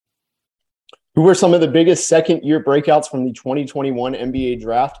Who were some of the biggest second-year breakouts from the 2021 NBA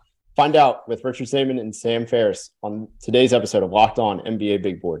draft? Find out with Richard Stayman and Sam Ferris on today's episode of Locked On NBA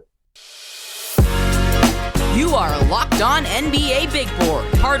Big Board. You are Locked On NBA Big Board,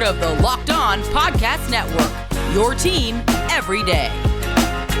 part of the Locked On Podcast Network, your team every day.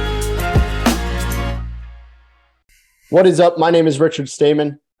 What is up? My name is Richard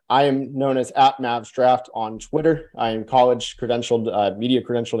Stayman. I am known as @MavsDraft on Twitter. I am college credentialed, media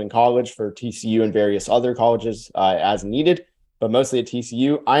credentialed in college for TCU and various other colleges as needed, but mostly at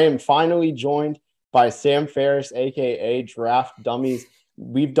TCU. I am finally joined by Sam Ferris, aka Draft Dummies.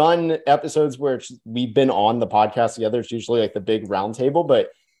 We've done episodes where we've been on the podcast together. It's usually like the big roundtable, but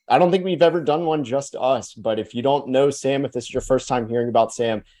I don't think we've ever done one just us. But if you don't know Sam, if this is your first time hearing about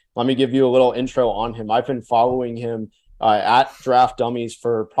Sam, let me give you a little intro on him. I've been following him at Draft Dummies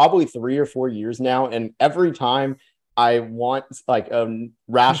for probably 3 or 4 years now. And every time I want like a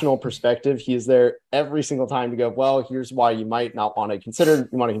rational perspective, he is there every single time to go, well, here's why you might not want to consider,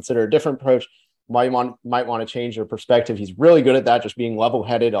 you want to consider a different approach, why you might want to change your perspective. He's really good at that, just being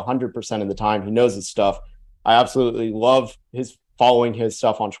level-headed 100% of the time. He knows his stuff. I absolutely love following his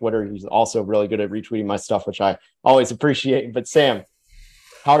stuff on Twitter. He's also really good at retweeting my stuff, which I always appreciate. But Sam,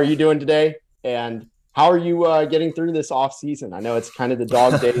 how are you doing today? And how are you getting through this off season? I know it's kind of the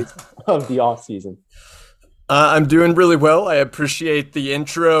dog days of the off season. I'm doing really well. I appreciate the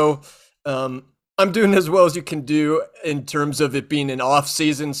intro. I'm doing as well as you can do in terms of it being an off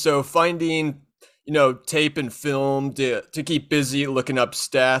season. So finding, tape and film to keep busy, looking up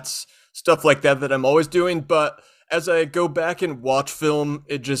stats, stuff like that I'm always doing. But as I go back and watch film,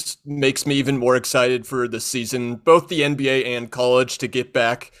 it just makes me even more excited for the season, both the NBA and college, to get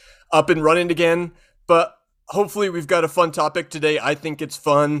back up and running again. But hopefully we've got a fun topic today. I think it's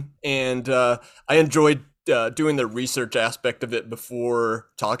fun, and I enjoyed doing the research aspect of it before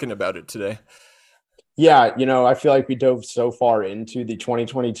talking about it today. Yeah, I feel like we dove so far into the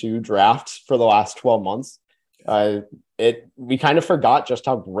 2022 draft for the last 12 months. We kind of forgot just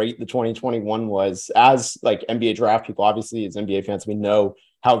how great the 2021 was. As like NBA draft people, obviously as NBA fans, we know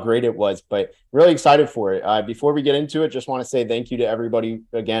how great it was, but really excited for it. Before we get into it, just want to say thank you to everybody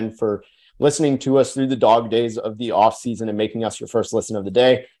again for listening to us through the dog days of the off season and making us your first listen of the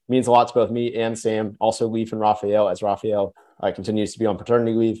day. It means a lot to both me and Sam, also Leaf and Raphael, as Raphael continues to be on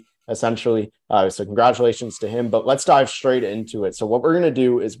paternity leave, essentially. So congratulations to him, but let's dive straight into it. So what we're going to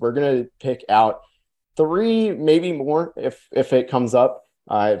do is we're going to pick out 3, maybe more if it comes up.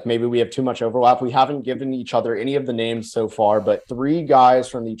 Maybe we have too much overlap. We haven't given each other any of the names so far, but 3 guys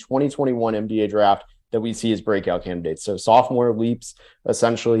from the 2021 NBA draft that we see as breakout candidates. So sophomore leaps,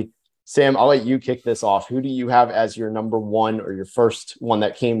 essentially. Sam, I'll let you kick this off. Who do you have as your number one or your first one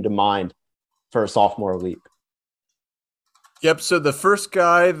that came to mind for a sophomore leap? Yep. So the first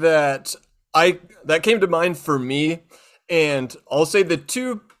guy that came to mind for me, and I'll say the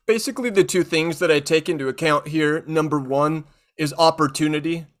two things that I take into account here. Number one is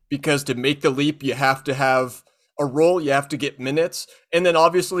opportunity, because to make the leap, you have to have a role, you have to get minutes, and then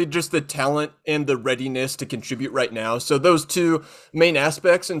obviously just the talent and the readiness to contribute right now. So those two main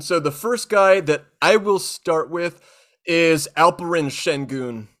aspects. And so the first guy that I will start with is Alperen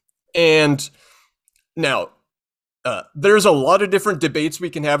Sengun. And now there's a lot of different debates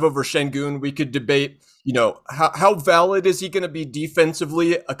we can have over Sengun. We could debate, how valid is he going to be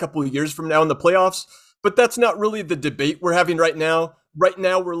defensively a couple of years from now in the playoffs? But that's not really the debate we're having right now. Right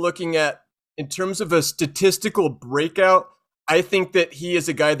now, we're looking at, in terms of a statistical breakout, I think that he is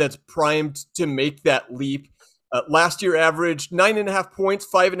a guy that's primed to make that leap. Last year averaged 9.5 points,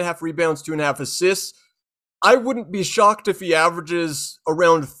 5.5 rebounds, 2.5 assists. I wouldn't be shocked if he averages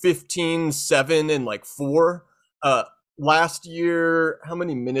around 15, 7, and 4. Last year, how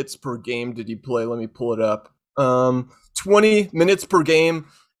many minutes per game did he play? Let me pull it up. 20 minutes per game.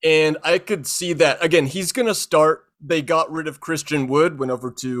 And I could see that. Again, he's going to start. They got rid of Christian Wood, went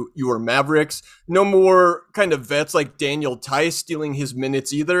over to your Mavericks. No more kind of vets like Daniel Tice stealing his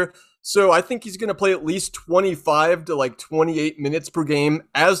minutes either. So I think he's going to play at least 25 to 28 minutes per game.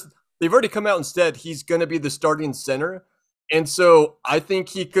 As they've already come out and said, he's going to be the starting center. And so I think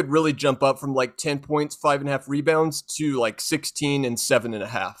he could really jump up from 10 points, 5.5 rebounds to 16 and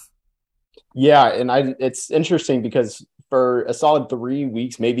 7.5. Yeah, and it's interesting because for a solid 3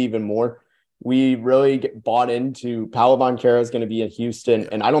 weeks, maybe even more, we really bought into Paolo Banchero is going to be in Houston,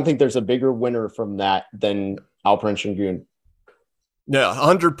 and I don't think there's a bigger winner from that than Alperen Sengun. Yeah,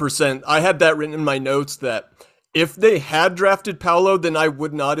 100%. I had that written in my notes that if they had drafted Paolo, then I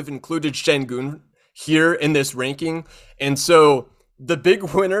would not have included Sengun here in this ranking. And so the big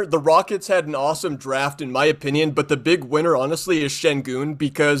winner, the Rockets had an awesome draft in my opinion, but the big winner honestly is Sengun,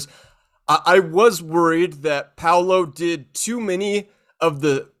 because I was worried that Paolo did too many of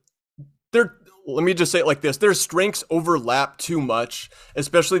let me just say it like this. Their strengths overlap too much,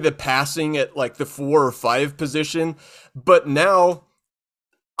 especially the passing at like the 4 or 5 position. But now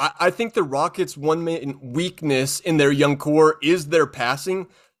I think the Rockets' one main weakness in their young core is their passing,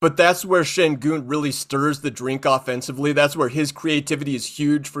 but that's where Şengün really stirs the drink offensively. That's where his creativity is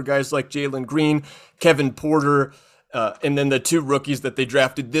huge for guys like Jalen Green, Kevin Porter, and then the 2 rookies that they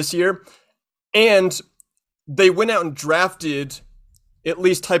drafted this year. And they went out and drafted, at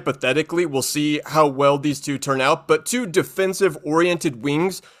least hypothetically, we'll see how well these 2 turn out, but 2 defensive-oriented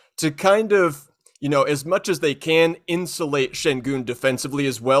wings to kind of, as much as they can, insulate Şengün defensively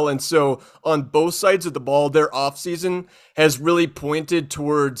as well. And so on both sides of the ball, their offseason has really pointed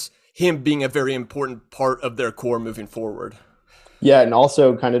towards him being a very important part of their core moving forward. Yeah, and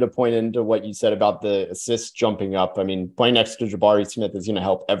also kind of to point into what you said about the assists jumping up. I mean, playing next to Jabari Smith is going to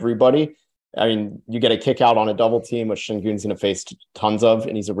help everybody. I mean, you get a kick out on a double team, which Şengün's going to face tons of,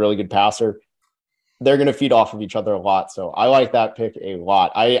 and he's a really good passer. They're going to feed off of each other a lot. So I like that pick a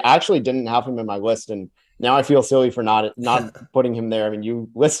lot. I actually didn't have him in my list, and now I feel silly for not putting him there. I mean, you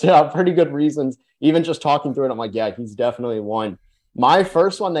listed out pretty good reasons. Even just talking through it, I'm like, yeah, he's definitely one. My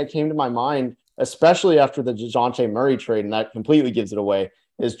first one that came to my mind, especially after the DeJounte Murray trade, and that completely gives it away,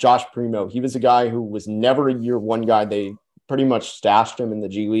 is Josh Primo. He was a guy who was never a year one guy. They pretty much stashed him in the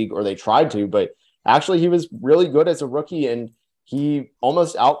G League, or they tried to, but actually he was really good as a rookie, and he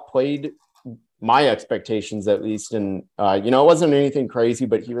almost outplayed my expectations, at least. And, it wasn't anything crazy,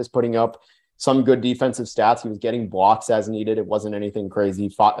 but he was putting up some good defensive stats. He was getting blocks as needed. It wasn't anything crazy.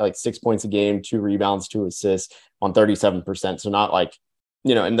 Fought like 6 points a game, 2 rebounds, 2 assists on 37%. So not like,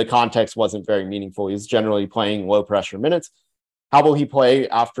 and the context wasn't very meaningful. He was generally playing low pressure minutes. How will he play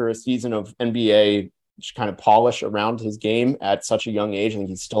after a season of NBA kind of polish around his game at such a young age? I think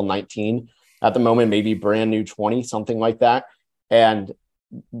he's still 19 at the moment, maybe brand new 20, something like that. And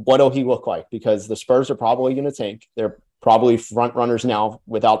what'll he look like? Because the Spurs are probably going to tank. They're probably front runners now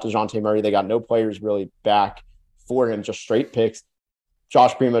without DeJounte Murray. They got no players really back for him, just straight picks.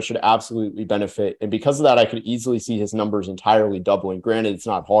 Josh Primo should absolutely benefit. And because of that, I could easily see his numbers entirely doubling. Granted, it's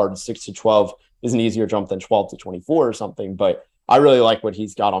not hard. 6 to 12 is an easier jump than 12 to 24 or something, but I really like what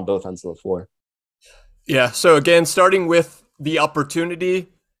he's got on both ends of the floor. Yeah. So again, starting with the opportunity,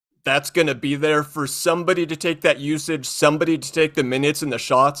 that's going to be there for somebody to take that usage, somebody to take the minutes and the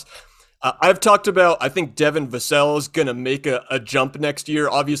shots. I've talked about, I think Devin Vassell is going to make a jump next year.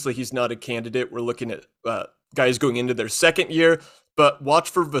 Obviously, he's not a candidate. We're looking at guys going into their second year, but watch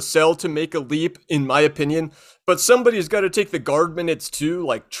for Vassell to make a leap, in my opinion. But somebody's got to take the guard minutes too,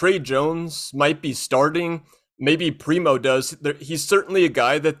 like Trey Jones might be starting. Maybe Primo does. He's certainly a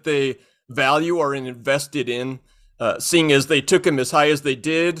guy that they value or invested in. Seeing as they took him as high as they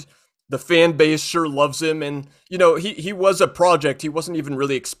did, the fan base sure loves him. And, he was a project. He wasn't even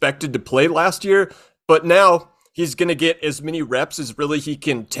really expected to play last year, but now he's going to get as many reps as really he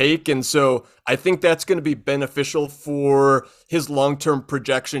can take. And so I think that's going to be beneficial for his long-term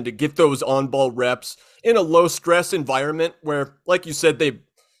projection to get those on-ball reps in a low-stress environment where, like you said, they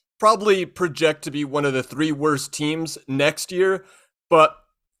probably project to be one of the 3 worst teams next year. But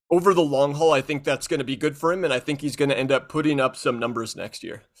over the long haul, I think that's going to be good for him, and I think he's going to end up putting up some numbers next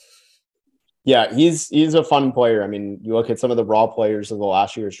year. Yeah, he's a fun player. I mean, you look at some of the raw players of the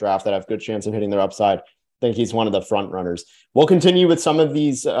last year's draft that have good chance of hitting their upside. I think he's one of the front runners. We'll continue with some of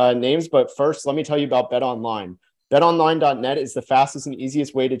these names, but first, let me tell you about BetOnline. BetOnline.net is the fastest and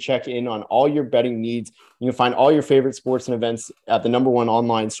easiest way to check in on all your betting needs. You can find all your favorite sports and events at the #1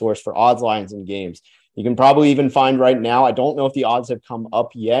 online source for odds, lines, and games. You can probably even find right now, I don't know if the odds have come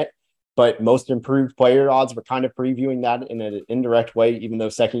up yet, but most improved player odds, we're kind of previewing that in an indirect way, even though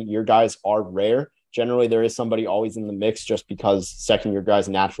second-year guys are rare. Generally, there is somebody always in the mix just because second-year guys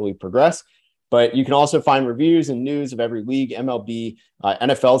naturally progress. But you can also find reviews and news of every league, MLB,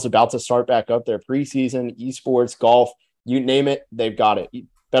 NFL is about to start back up their preseason, esports, golf, you name it, they've got it.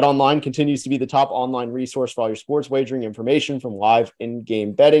 BetOnline continues to be the top online resource for all your sports wagering information, from live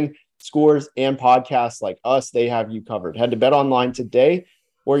in-game betting, scores, and podcasts like us. They have you covered. Head to BetOnline today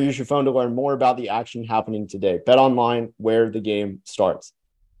or use your phone to learn more about the action happening today. BetOnline, where the game starts.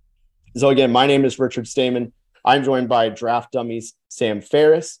 So again, my name is Richard Stamen. I'm joined by Draft Dummies Sam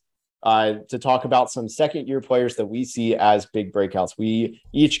Ferris to talk about some second-year players that we see as big breakouts. We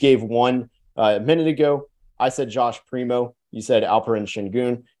each gave one a minute ago. I said Josh Primo. You said Alperen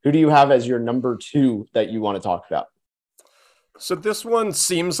Şengün. Who do you have as your number 2 that you want to talk about? So this one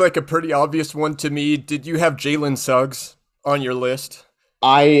seems like a pretty obvious one to me. Did you have Jalen Suggs on your list?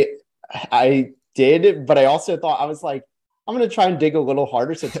 I did, but I also thought, I was like, I'm going to try and dig a little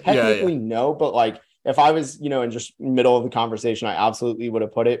harder. So technically no, but like if I was, in just middle of the conversation, I absolutely would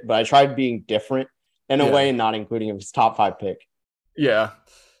have put it, but I tried being different in a way and not including him as top 5 pick. Yeah.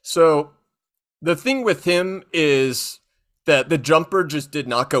 So the thing with him is that the jumper just did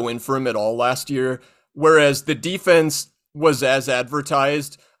not go in for him at all last year, whereas the defense was as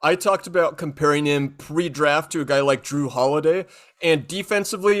advertised. I talked about comparing him pre-draft to a guy like Drew Holiday, and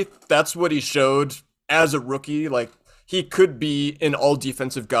defensively, that's what he showed as a rookie. Like, he could be an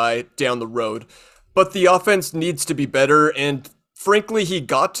all-defensive guy down the road, but the offense needs to be better, and frankly, he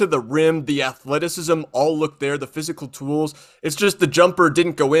got to the rim, the athleticism all looked there, the physical tools. It's just the jumper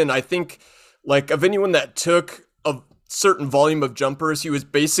didn't go in. I think, like, of anyone that took a certain volume of jumpers, he was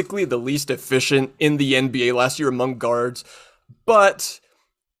basically the least efficient in the NBA last year among guards. But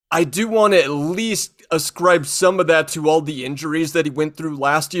I do want to at least ascribe some of that to all the injuries that he went through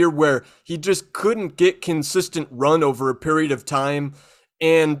last year, where he just couldn't get consistent run over a period of time.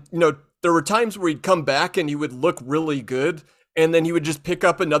 And, there were times where he'd come back and he would look really good, and then he would just pick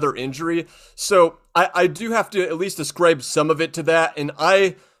up another injury. So I do have to at least ascribe some of it to that. And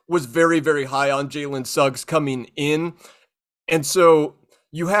I was very, very high on Jalen Suggs coming in. And so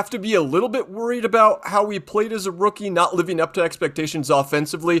you have to be a little bit worried about how he played as a rookie, not living up to expectations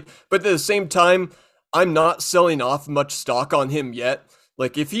offensively. But at the same time, I'm not selling off much stock on him yet.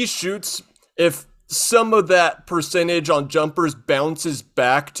 Like, if he shoots, if some of that percentage on jumpers bounces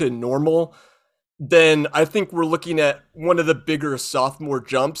back to normal, then I think we're looking at one of the bigger sophomore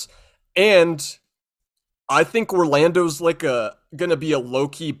jumps. And I think Orlando's gonna be a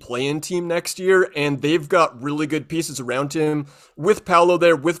low-key play-in team next year, and they've got really good pieces around him. With Paolo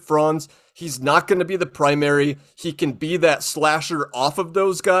there, with Franz, he's not gonna be the primary. He can be that slasher off of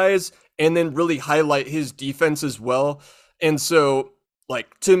those guys and then really highlight his defense as well. And so,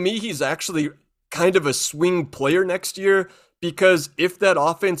 to me, he's actually kind of a swing player next year, because if that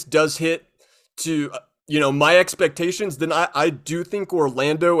offense does hit to, my expectations, then I do think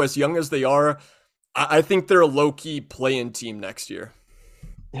Orlando, as young as they are, I think they're a low-key play-in team next year.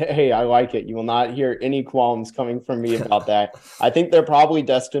 Hey, I like it. You will not hear any qualms coming from me about that. I think they're probably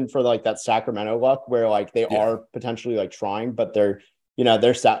destined for that Sacramento luck, where they are potentially trying, but they're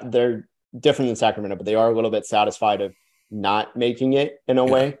different than Sacramento, but they are a little bit satisfied of not making it in a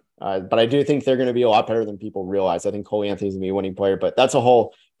way. But I do think they're going to be a lot better than people realize. I think Cole Anthony's going to be a winning player, but that's a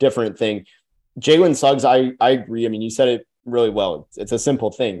whole different thing. Jalen Suggs, I agree. I mean, you said it really well. It's a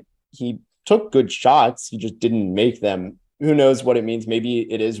simple thing. He took good shots. He just didn't make them. Who knows what it means?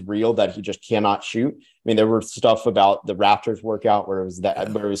 Maybe it is real that he just cannot shoot. I mean, there were stuff about the Raptors workout where it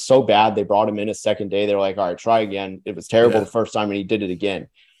was so bad. They brought him in a second day. They were like, all right, try again. It was terrible the first time, and he did it again.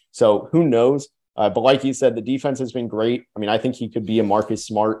 So who knows? But like you said, the defense has been great. I mean, I think he could be a Marcus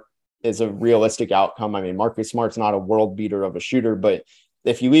Smart is a realistic outcome. I mean, Marcus Smart's not a world beater of a shooter, but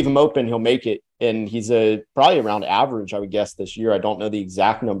if you leave him open, he'll make it. And he's probably around average, I would guess, this year. I don't know the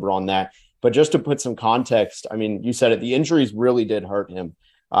exact number on that. But just to put some context, I mean, you said it, the injuries really did hurt him.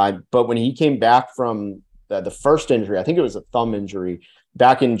 But when he came back from the first injury, I think it was a thumb injury,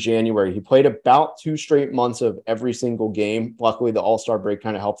 back in January, he played about 2 straight months of every single game. Luckily, the All-Star break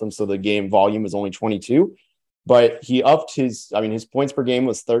kind of helped him, so the game volume was only 22. But he upped his points per game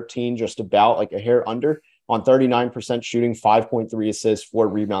was 13, just about a hair under, on 39% shooting, 5.3 assists, 4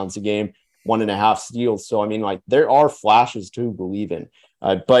 rebounds a game, 1.5 steals. So, I mean, there are flashes to believe in.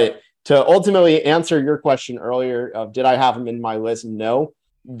 But to ultimately answer your question earlier of did I have him in my list? No.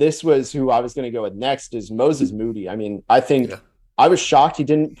 This was who I was going to go with next, is Moses Moody. I mean, I think I was shocked he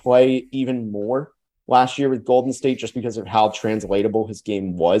didn't play even more last year with Golden State, just because of how translatable his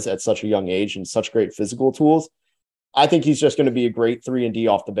game was at such a young age and such great physical tools. I think he's just going to be a great 3-and-D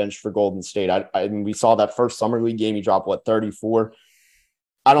off the bench for Golden State. I mean, we saw that first summer league game. He dropped 34.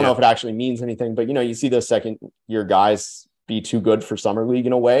 I don't know if it actually means anything, but you see those second year guys be too good for summer league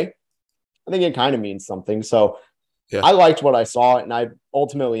in a way. I think it kind of means something. So I liked what I saw, and I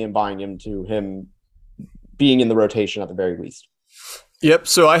ultimately am buying him being in the rotation at the very least. Yep.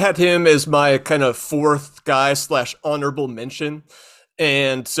 So I had him as my kind of 4th guy / honorable mention.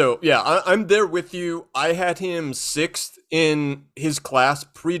 And so, I'm there with you. I had him 6th in his class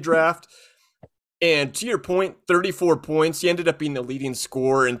pre-draft. And to your point, 34 points. He ended up being the leading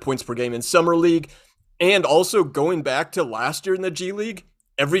scorer in points per game in Summer League. And also going back to last year in the G League,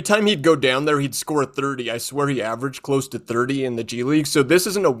 every time he'd go down there, he'd score 30. I swear he averaged close to 30 in the G League. So this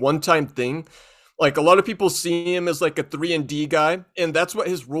isn't a one-time thing. A lot of people see him as a 3-and-D guy, and that's what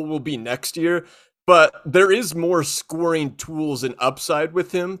his role will be next year. But there is more scoring tools and upside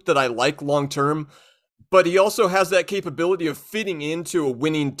with him that I like long-term. But he also has that capability of fitting into a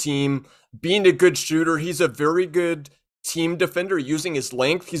winning team, being a good shooter. He's a very good team defender using his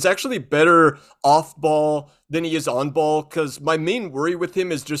length. He's actually better off ball than he is on ball, because my main worry with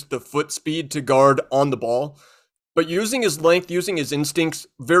him is just the foot speed to guard on the ball. But using his length, using his instincts,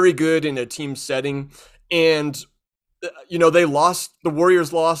 very good in a team setting. And, the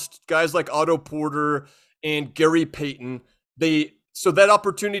Warriors lost guys like Otto Porter and Gary Payton. So that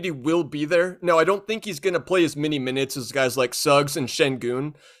opportunity will be there. Now, I don't think he's going to play as many minutes as guys like Suggs and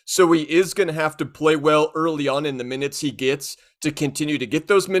Şengün. So he is going to have to play well early on in the minutes he gets to continue to get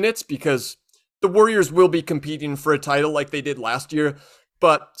those minutes, because the Warriors will be competing for a title like they did last year.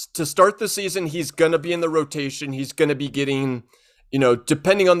 But to start the season, he's going to be in the rotation. He's going to be getting,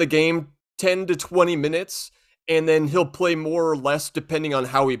 depending on the game, 10 to 20 minutes. And then he'll play more or less depending on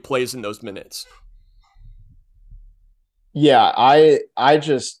how he plays in those minutes. Yeah,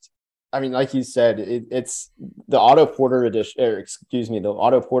 like you said, it's the Otto Porter the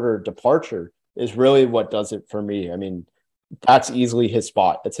Otto Porter departure is really what does it for me. I mean, that's easily his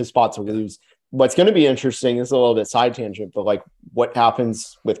spot. It's his spot to lose. What's going to be interesting is a little bit side tangent, but like what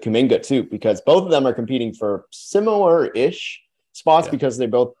happens with Kuminga too, because both of them are competing for similar-ish spots because they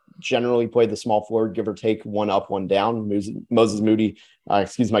both generally play the small forward, give or take, one up, one down. Moses Moody,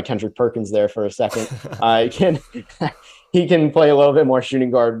 excuse my Kendrick Perkins there for a second. He can play a little bit more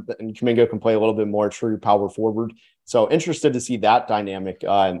shooting guard, and Kuminga can play a little bit more true power forward. So interested to see that dynamic.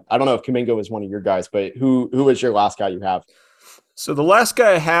 I don't know if Kuminga was one of your guys, but who is your last guy you have? So the last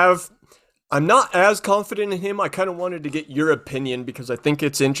guy I have, I'm not as confident in him. I kind of wanted to get your opinion because I think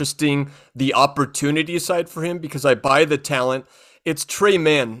it's interesting, the opportunity side for him, because I buy the talent. It's Tre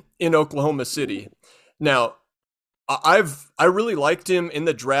Mann in Oklahoma City. Now, I really liked him in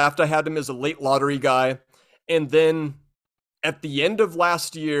the draft. I had him as a late lottery guy. And then at the end of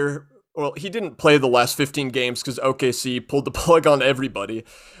last year, well, he didn't play the last 15 games because OKC pulled the plug on everybody.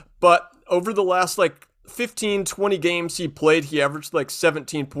 But over the last 15, 20 games he played, he averaged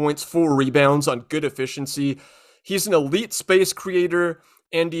 17 points, 4 rebounds on good efficiency. He's an elite space creator,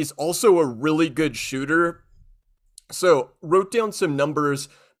 and he's also a really good shooter. So wrote down some numbers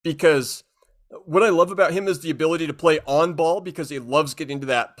because what I love about him is the ability to play on ball, because he loves getting to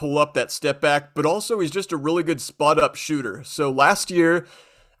that pull up, that step back, but also he's just a really good spot up shooter. So last year,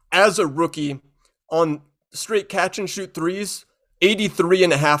 as a rookie, on straight catch and shoot threes,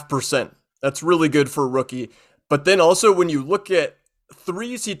 83.5%. That's really good for a rookie. But then also when you look at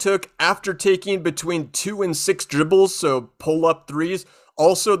threes he took after taking between 2 and 6 dribbles, so pull up threes,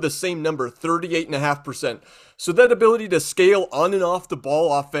 also the same number, 38.5%. So that ability to scale on and off the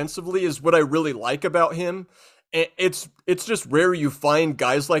ball offensively is what I really like about him. And it's just rare you find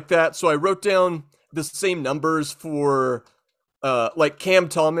guys like that. So I wrote down the same numbers for Cam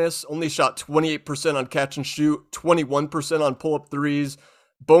Thomas, only shot 28% on catch and shoot, 21% on pull up threes.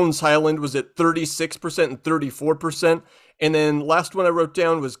 Bones Highland was at 36% and 34%. And then last one I wrote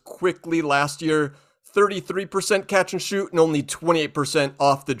down was Quickly last year, 33% catch and shoot and only 28%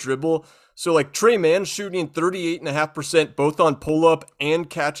 off the dribble. So Tre Mann shooting 38.5% both on pull up and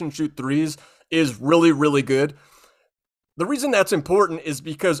catch and shoot threes is really, really good. The reason that's important is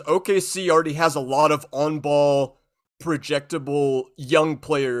because OKC already has a lot of on-ball, projectable young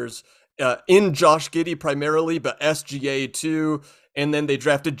players in Josh Giddey primarily, but SGA too. And then they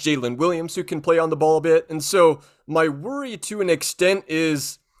drafted Jalen Williams, who can play on the ball a bit. And so my worry to an extent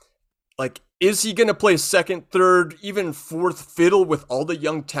is he going to play second, third, even fourth fiddle with all the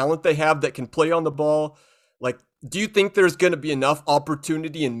young talent they have that can play on the ball? Do you think there's going to be enough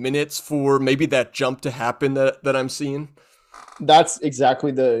opportunity and minutes for maybe that jump to happen that I'm seeing? That's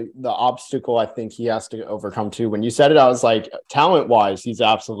exactly the obstacle I think he has to overcome too. When you said it, I was like, talent-wise, he's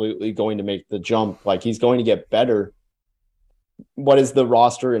absolutely going to make the jump. He's going to get better. What is the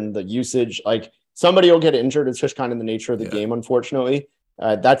roster and the usage? Somebody will get injured. It's just kind of the nature of the game, unfortunately.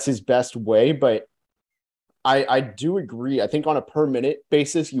 That's his best way, but I do agree. I think on a per minute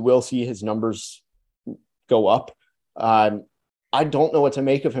basis, you will see his numbers go up. I don't know what to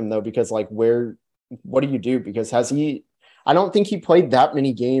make of him though, because what do you do? Because I don't think he played that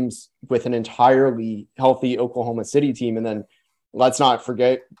many games with an entirely healthy Oklahoma City team. And then let's not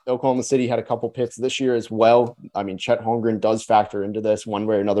forget, Oklahoma City had a couple picks this year as well. I mean, Chet Holmgren does factor into this one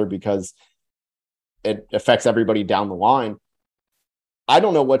way or another because it affects everybody down the line. I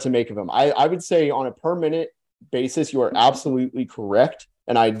don't know what to make of him. I would say on a per minute basis, you are absolutely correct.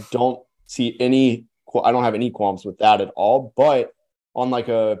 And I don't have any qualms with that at all. But on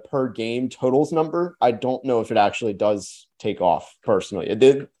a per game totals number, I don't know if it actually does take off personally.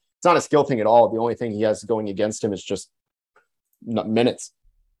 It's not a skill thing at all. The only thing he has going against him is just minutes.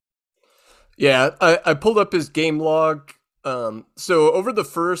 Yeah, I pulled up his game log. So over the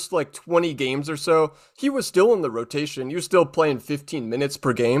first like 20 games or so, he was still in the rotation. He was still playing 15 minutes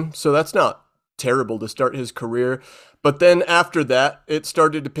per game. So that's not terrible to start his career. But then after that, it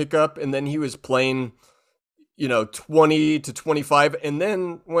started to pick up, and then he was playing, 20 to 25. And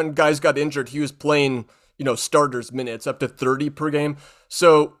then when guys got injured, he was playing, starters minutes up to 30 per game.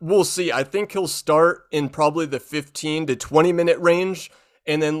 So we'll see. I think he'll start in probably the 15 to 20 minute range.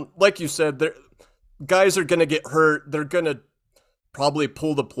 And then, like you said, guys are going to get hurt. They're going to probably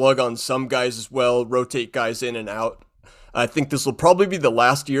pull the plug on some guys as well, rotate guys in and out. I think this will probably be the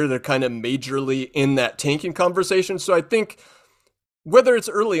last year they're kind of majorly in that tanking conversation. So I think whether it's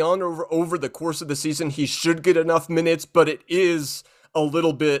early on or over the course of the season, he should get enough minutes, but it is a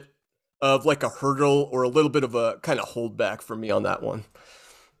little bit of like a hurdle or a little bit of a kind of holdback for me on that one.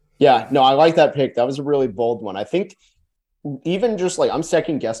 Yeah, no, I like that pick. That was a really bold one. I think even just like I'm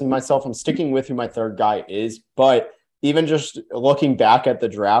second guessing myself, I'm sticking with who my third guy is, but even just looking back at the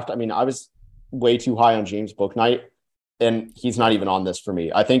draft, I mean, I was way too high on James Bouknight, and he's not even on this for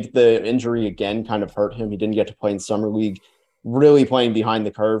me. I think the injury again kind of hurt him. He didn't get to play in summer league, really playing behind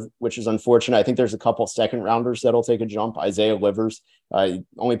the curve, which is unfortunate. I think there's a couple second rounders that'll take a jump. Isaiah Livers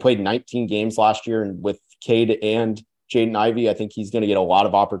only played 19 games last year, and with Cade and Jaden Ivey, I think he's going to get a lot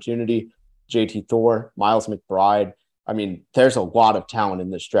of opportunity. JT Thor, Miles McBride. I mean, there's a lot of talent in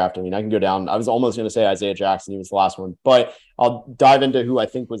this draft. I mean, I can go down. I was almost going to say Isaiah Jackson. He was the last one, but I'll dive into who I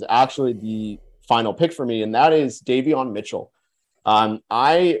think was actually the final pick for me, and that is Davion Mitchell.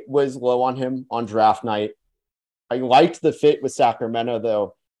 I was low on him on draft night. I liked the fit with Sacramento,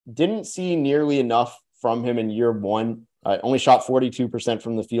 though. Didn't see nearly enough from him in year one. Only shot 42%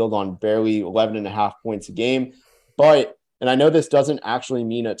 from the field on barely 11.5 points a game. But, and I know this doesn't actually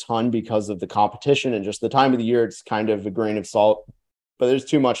mean a ton because of the competition and just the time of the year, it's kind of a grain of salt, but there's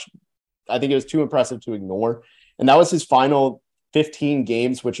too much. I think it was too impressive to ignore. And that was his final 15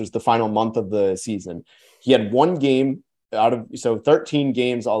 games, which was the final month of the season. He had one game out of, so 13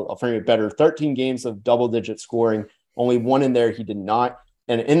 games, I'll frame it better, 13 games of double-digit scoring, only one in there he did not.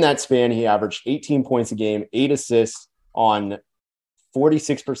 And in that span, he averaged 18 points a game, 8 assists on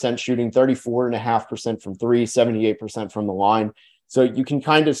 46% shooting, 34.5% from three, 78% from the line. So you can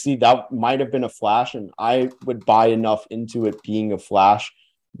kind of see that might have been a flash, and I would buy enough into it being a flash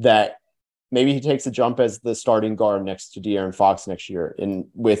that maybe he takes a jump as the starting guard next to De'Aaron Fox next year. And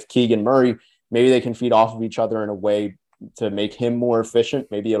with Keegan Murray, maybe they can feed off of each other in a way to make him more efficient.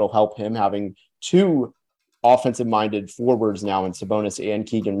 Maybe it'll help him having two offensive-minded forwards now in Sabonis and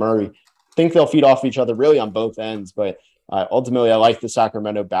Keegan Murray. I think they'll feed off each other really on both ends, but ultimately I like the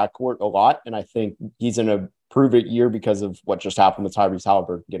Sacramento backcourt a lot, and I think he's in a prove-it year because of what just happened with Tyrese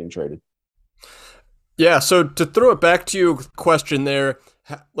Haliburton getting traded. Yeah, so to throw it back to you, question there,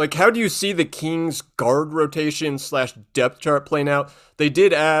 like how do you see the Kings guard rotation / depth chart playing out? They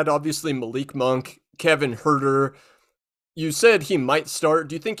did add, obviously, Malik Monk, Kevin Huerter. You said he might start.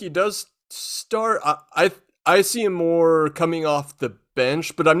 Do you think he does start? I see him more coming off the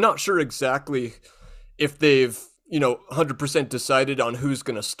bench, but I'm not sure exactly if they've 100% decided on who's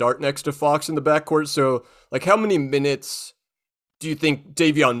going to start next to Fox in the backcourt. So, like, how many minutes do you think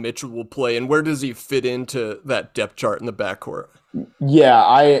Davion Mitchell will play, and where does he fit into that depth chart in the backcourt? Yeah,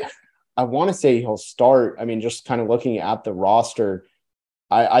 I want to say he'll start. I mean, just kind of looking at the roster,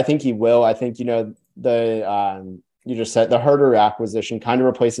 I think he will. I think, you just said the Huerter acquisition kind of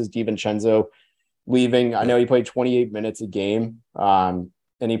replaces DiVincenzo leaving. I know he played 28 minutes a game, and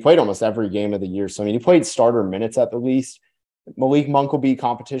he played almost every game of the year. So, I mean, he played starter minutes at the least. Malik Monk will be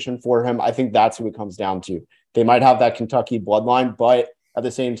competition for him. I think that's who it comes down to. They might have that Kentucky bloodline, but at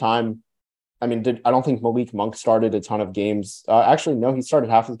the same time, I mean, I don't think Malik Monk started a ton of games. Actually, no, he started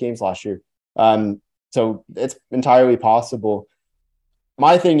half his games last year. So it's entirely possible.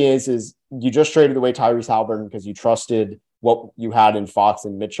 My thing is you just traded away Tyrese Haliburton because you trusted what you had in Fox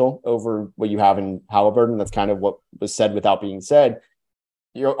and Mitchell over what you have in Haliburton. That's kind of what was said without being said.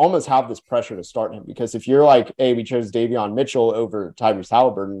 You almost have this pressure to start him because if you're like, hey, we chose Davion Mitchell over Tyrese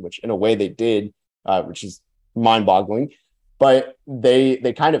Haliburton, which in a way they did, which is mind-boggling, but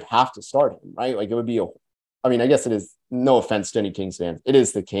they kind of have to start him, right? Like it would be I guess it is, no offense to any Kings fans, it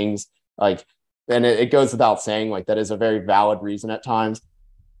is the Kings, like, and it goes without saying, like that is a very valid reason at times.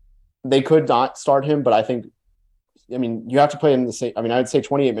 They could not start him, but I think, you have to play in the same, I would say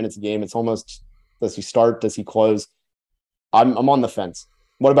 28 minutes a game. It's almost, does he start? Does he close? I'm on the fence.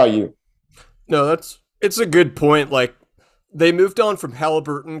 What about you? No, it's a good point. Like, they moved on from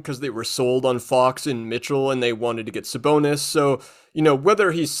Haliburton because they were sold on Fox and Mitchell, and they wanted to get Sabonis. So,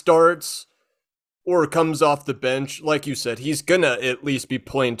 whether he starts or comes off the bench, like you said, he's going to at least be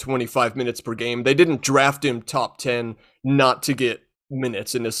playing 25 minutes per game. They didn't draft him top 10 not to get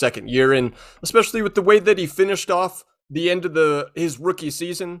minutes in his second year, and especially with the way that he finished off the end of his rookie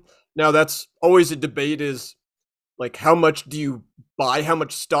season. Now that's always a debate, is like, how much do you buy, how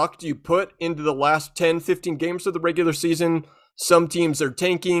much stock do you put into the last 10, 15 games of the regular season? Some teams are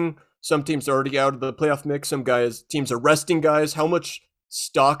tanking, some teams are already out of the playoff mix, teams are resting guys. How much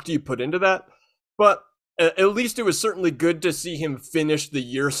stock do you put into that? But at least it was certainly good to see him finish the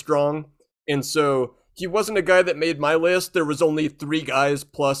year strong. And so he wasn't a guy that made my list. There was only 3 guys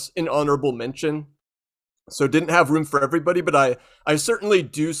plus an honorable mention, so didn't have room for everybody, but I certainly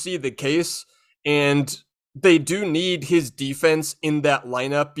do see the case, and they do need his defense in that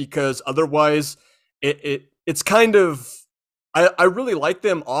lineup, because otherwise it's kind of, I really like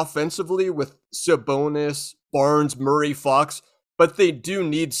them offensively with Sabonis, Barnes, Murray, Fox, but they do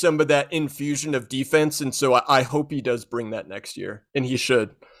need some of that infusion of defense, and so I hope he does bring that next year, and he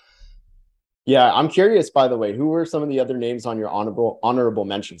should. Yeah, I'm curious, by the way, who were some of the other names on your honorable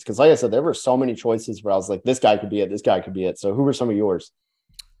mentions? Because like I said, there were so many choices where I was like, this guy could be it, this guy could be it. So who were some of yours?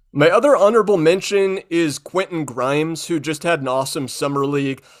 My other honorable mention is Quentin Grimes, who just had an awesome summer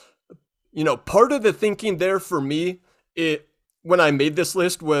league. You know, part of the thinking there for me, when I made this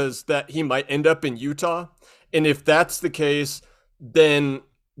list, was that he might end up in Utah. And if that's the case, then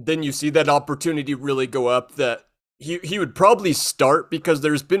you see that opportunity really go up, that he would probably start, because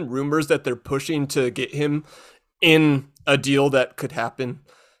there's been rumors that they're pushing to get him in a deal that could happen.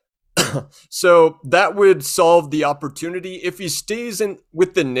 So that would solve the opportunity. If he stays in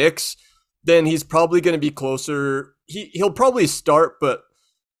with the Knicks, then he's probably going to be closer. He'll probably start, but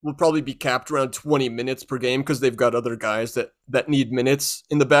will probably be capped around 20 minutes per game, because they've got other guys that need minutes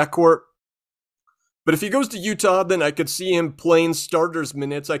in the backcourt. But if he goes to Utah, then I could see him playing starters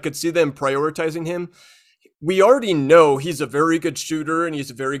minutes. I could see them prioritizing him. We already know he's a very good shooter and he's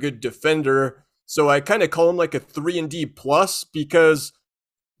a very good defender. So I kind of call him like a 3-and-D plus, because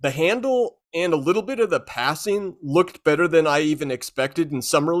the handle and a little bit of the passing looked better than I even expected in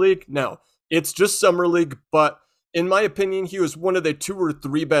Summer League. Now, it's just Summer League, but in my opinion, he was one of the 2 or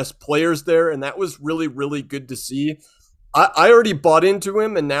 3 best players there, and that was really, really good to see. I already bought into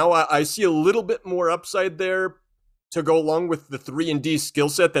him, and now I see a little bit more upside there to go along with the 3-and-D skill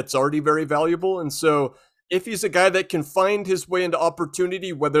set that's already very valuable. And so if he's a guy that can find his way into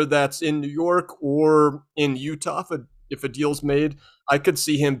opportunity, whether that's in New York or in Utah, if a deal's made, I could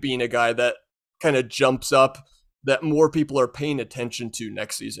see him being a guy that kind of jumps up, that more people are paying attention to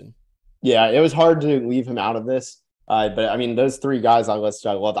next season. Yeah, it was hard to leave him out of this. But I mean, those 3 guys I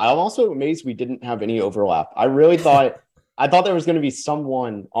listed, I loved. I'm also amazed we didn't have any overlap. I really thought there was going to be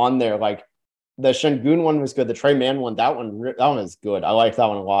someone on there. Like the Şengün one was good. The Tre Mann one, that one is good. I like that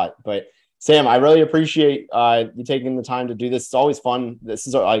one a lot. But Sam, I really appreciate you taking the time to do this. It's always fun.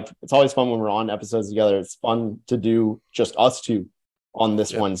 It's always fun when we're on episodes together. It's fun to do just us 2 on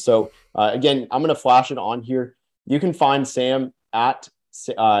this one. So again, I'm going to flash it on here. You can find Sam at,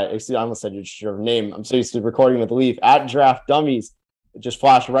 I almost said your name. I'm so used to recording with Leaf, at Draft Dummies. Just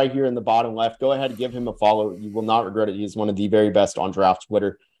flash right here in the bottom left. Go ahead and give him a follow. You will not regret it. He's one of the very best on draft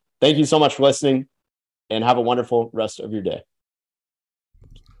Twitter. Thank you so much for listening, and have a wonderful rest of your day.